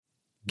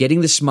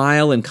Getting the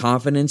smile and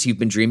confidence you've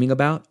been dreaming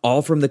about,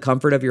 all from the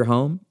comfort of your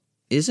home,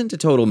 isn't a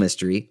total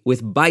mystery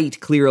with Byte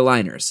clear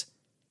aligners.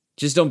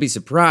 Just don't be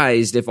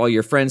surprised if all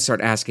your friends start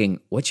asking,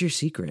 "What's your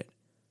secret?"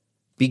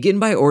 Begin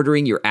by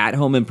ordering your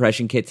at-home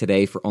impression kit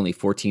today for only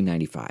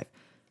 $14.95.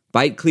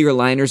 Byte clear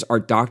aligners are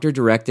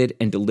doctor-directed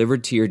and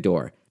delivered to your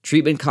door.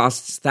 Treatment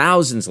costs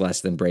thousands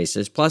less than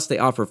braces, plus they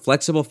offer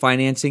flexible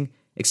financing,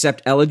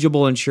 accept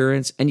eligible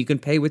insurance, and you can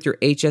pay with your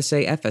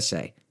HSA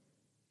FSA.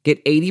 Get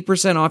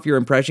 80% off your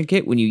impression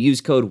kit when you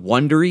use code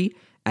WONDERY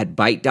at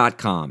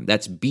Byte.com.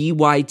 That's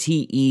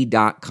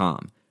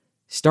BYTE.com.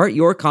 Start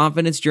your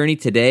confidence journey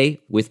today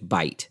with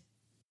Byte.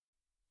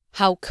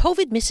 How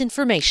COVID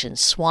misinformation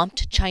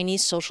swamped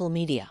Chinese social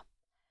media.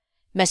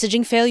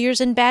 Messaging failures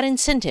and bad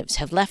incentives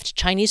have left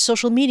Chinese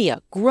social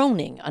media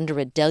groaning under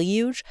a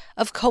deluge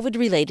of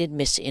COVID-related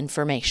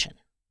misinformation.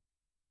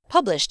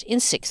 Published in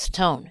Sixth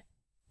Tone.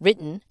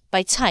 Written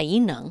by Cai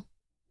Yineng.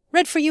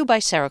 Read for you by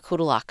Sarah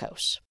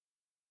Koudelakos.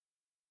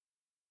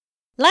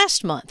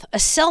 Last month, a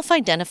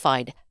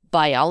self-identified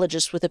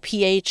biologist with a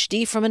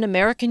PhD from an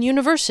American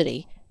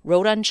university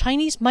wrote on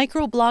Chinese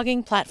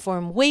microblogging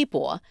platform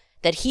Weibo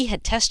that he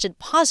had tested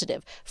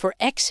positive for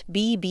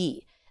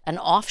XBB, an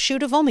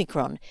offshoot of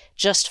Omicron,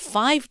 just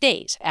 5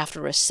 days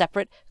after a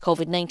separate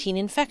COVID-19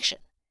 infection.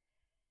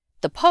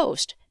 The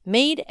post,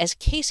 made as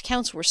case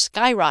counts were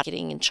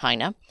skyrocketing in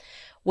China,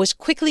 was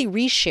quickly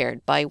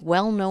reshared by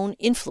well-known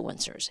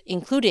influencers,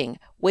 including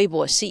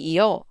Weibo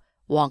CEO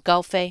Wang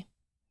Gaofei.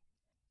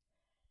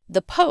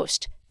 The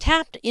post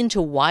tapped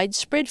into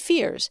widespread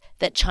fears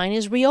that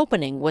China's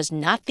reopening was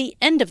not the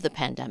end of the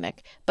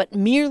pandemic, but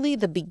merely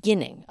the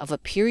beginning of a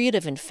period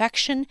of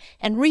infection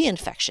and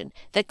reinfection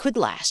that could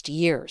last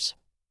years.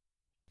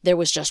 There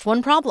was just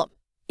one problem.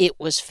 It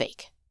was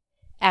fake.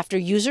 After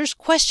users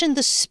questioned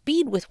the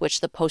speed with which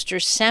the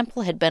poster's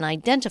sample had been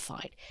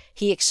identified,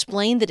 he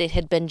explained that it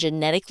had been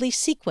genetically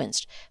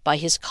sequenced by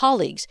his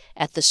colleagues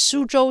at the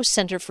Suzhou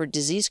Center for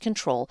Disease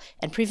Control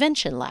and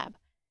Prevention Lab.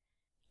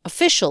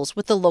 Officials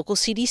with the local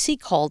CDC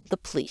called the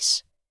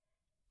police.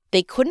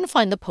 They couldn't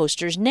find the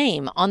poster's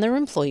name on their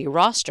employee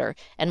roster,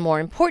 and more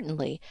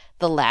importantly,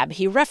 the lab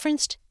he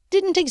referenced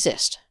didn't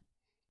exist.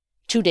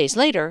 2 days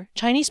later,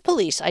 Chinese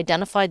police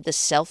identified the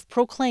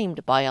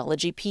self-proclaimed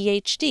biology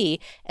PhD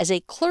as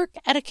a clerk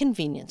at a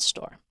convenience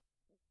store.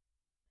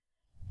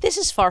 This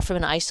is far from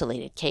an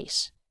isolated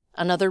case.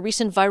 Another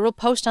recent viral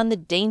post on the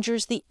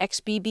dangers the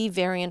XBB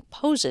variant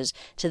poses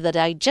to the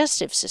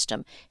digestive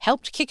system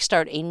helped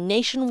kickstart a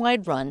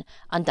nationwide run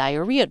on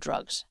diarrhea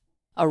drugs,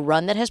 a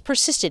run that has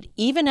persisted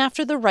even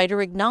after the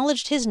writer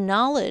acknowledged his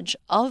knowledge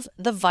of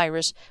the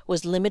virus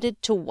was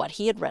limited to what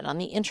he had read on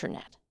the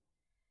internet.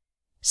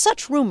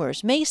 Such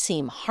rumors may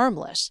seem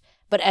harmless,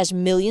 but as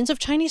millions of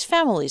Chinese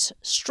families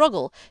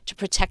struggle to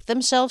protect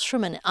themselves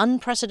from an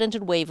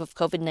unprecedented wave of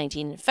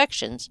COVID-19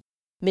 infections,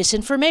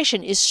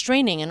 misinformation is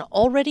straining an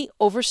already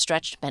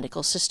overstretched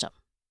medical system.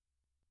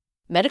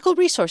 Medical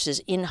resources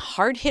in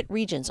hard-hit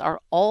regions are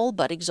all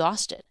but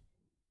exhausted.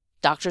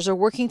 Doctors are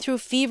working through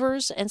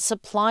fevers, and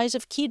supplies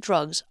of key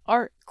drugs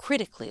are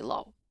critically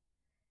low.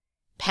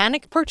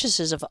 Panic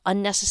purchases of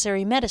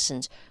unnecessary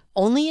medicines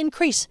only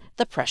increase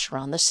the pressure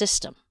on the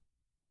system.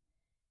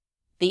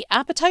 The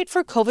appetite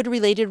for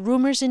COVID-related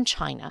rumors in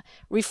China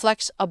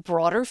reflects a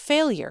broader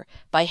failure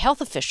by health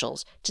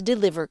officials to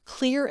deliver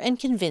clear and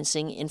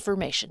convincing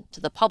information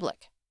to the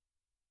public.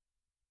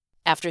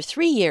 After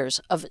 3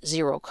 years of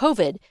zero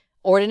COVID,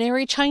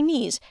 ordinary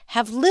Chinese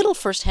have little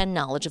first-hand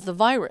knowledge of the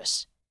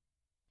virus.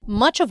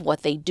 Much of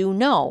what they do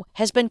know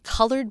has been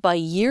colored by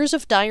years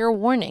of dire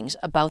warnings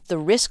about the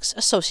risks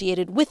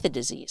associated with the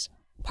disease,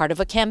 part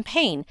of a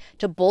campaign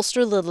to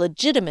bolster the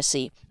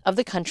legitimacy of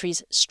the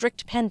country's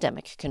strict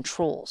pandemic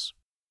controls.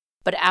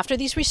 But after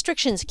these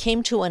restrictions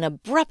came to an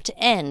abrupt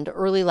end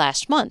early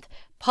last month,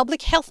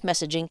 public health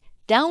messaging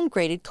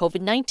downgraded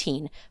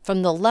COVID-19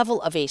 from the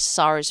level of a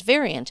SARS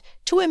variant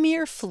to a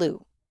mere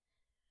flu.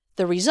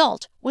 The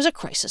result was a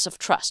crisis of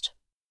trust.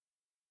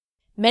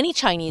 Many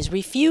Chinese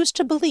refused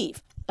to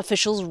believe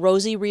officials'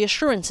 rosy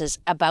reassurances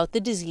about the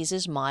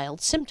disease's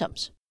mild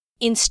symptoms,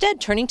 instead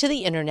turning to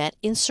the internet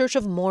in search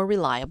of more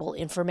reliable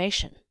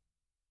information.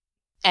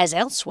 As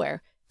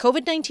elsewhere,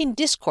 COVID-19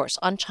 discourse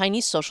on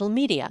Chinese social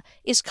media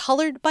is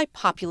colored by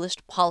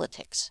populist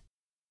politics.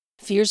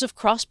 Fears of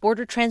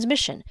cross-border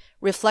transmission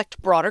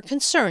reflect broader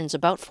concerns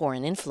about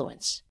foreign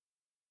influence.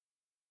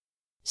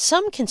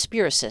 Some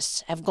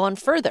conspiracists have gone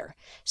further,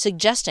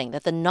 suggesting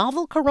that the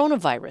novel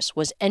coronavirus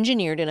was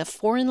engineered in a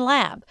foreign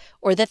lab,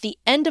 or that the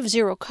end of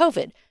zero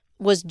COVID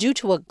was due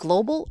to a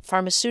global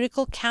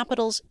pharmaceutical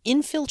capital's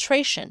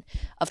infiltration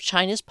of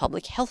China's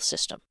public health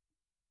system.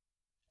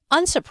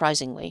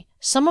 Unsurprisingly,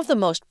 some of the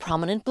most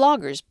prominent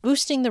bloggers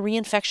boosting the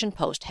reinfection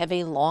post have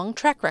a long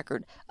track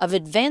record of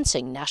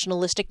advancing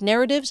nationalistic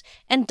narratives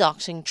and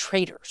doxing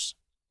traitors.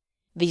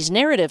 These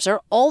narratives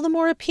are all the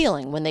more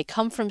appealing when they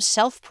come from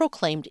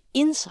self-proclaimed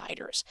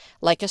insiders,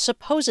 like a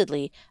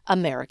supposedly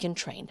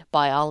American-trained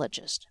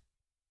biologist.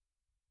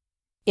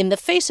 In the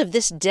face of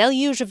this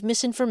deluge of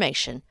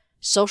misinformation,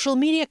 social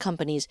media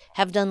companies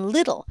have done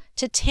little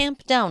to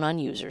tamp down on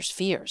users'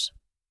 fears.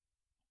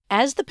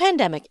 As the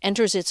pandemic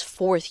enters its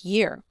 4th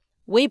year,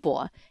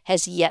 Weibo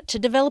has yet to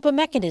develop a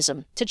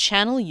mechanism to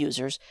channel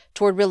users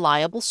toward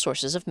reliable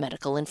sources of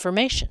medical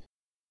information.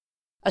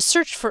 A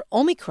search for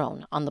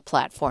Omicron on the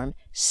platform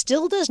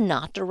still does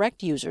not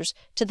direct users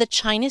to the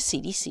China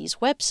CDC's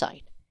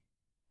website.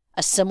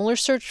 A similar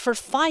search for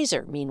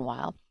Pfizer,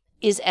 meanwhile,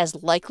 is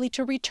as likely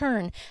to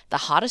return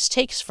the hottest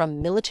takes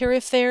from military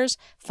affairs,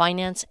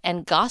 finance,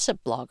 and gossip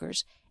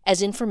bloggers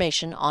as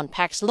information on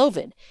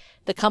Paxlovid,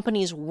 the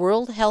company's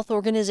World Health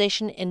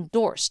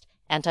Organization-endorsed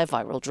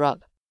antiviral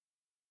drug.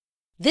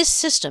 This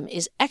system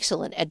is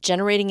excellent at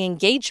generating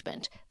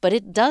engagement, but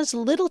it does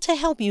little to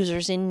help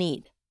users in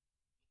need.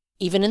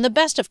 Even in the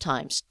best of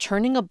times,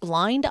 turning a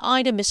blind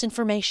eye to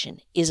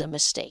misinformation is a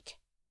mistake.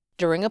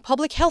 During a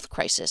public health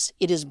crisis,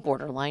 it is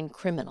borderline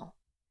criminal.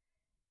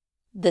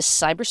 The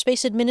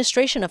Cyberspace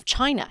Administration of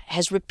China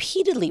has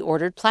repeatedly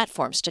ordered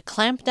platforms to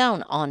clamp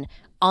down on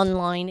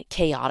online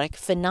chaotic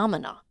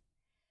phenomena.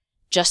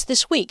 Just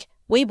this week,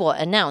 Weibo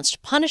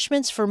announced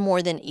punishments for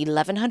more than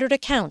 1,100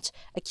 accounts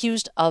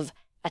accused of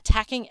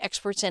attacking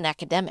experts and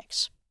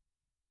academics.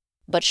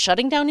 But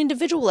shutting down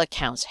individual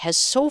accounts has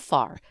so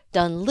far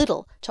done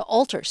little to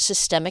alter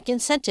systemic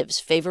incentives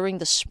favoring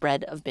the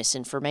spread of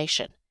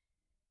misinformation.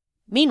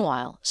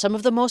 Meanwhile, some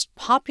of the most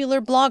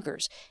popular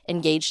bloggers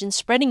engaged in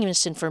spreading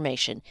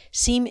misinformation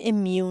seem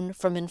immune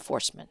from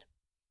enforcement.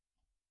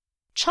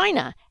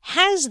 China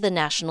has the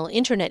national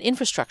internet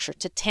infrastructure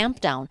to tamp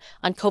down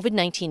on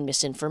COVID-19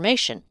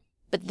 misinformation,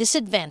 but this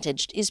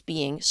advantage is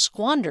being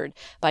squandered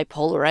by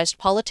polarized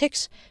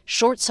politics,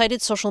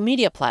 short-sighted social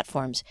media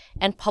platforms,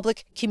 and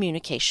public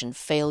communication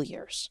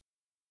failures.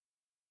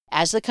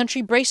 As the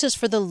country braces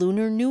for the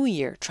Lunar New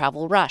Year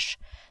travel rush,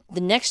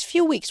 the next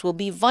few weeks will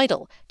be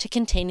vital to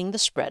containing the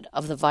spread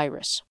of the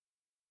virus.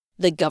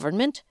 The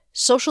government,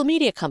 social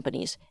media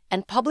companies,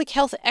 and public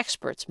health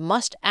experts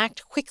must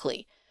act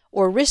quickly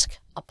or risk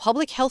a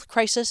public health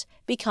crisis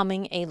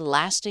becoming a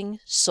lasting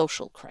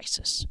social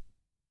crisis.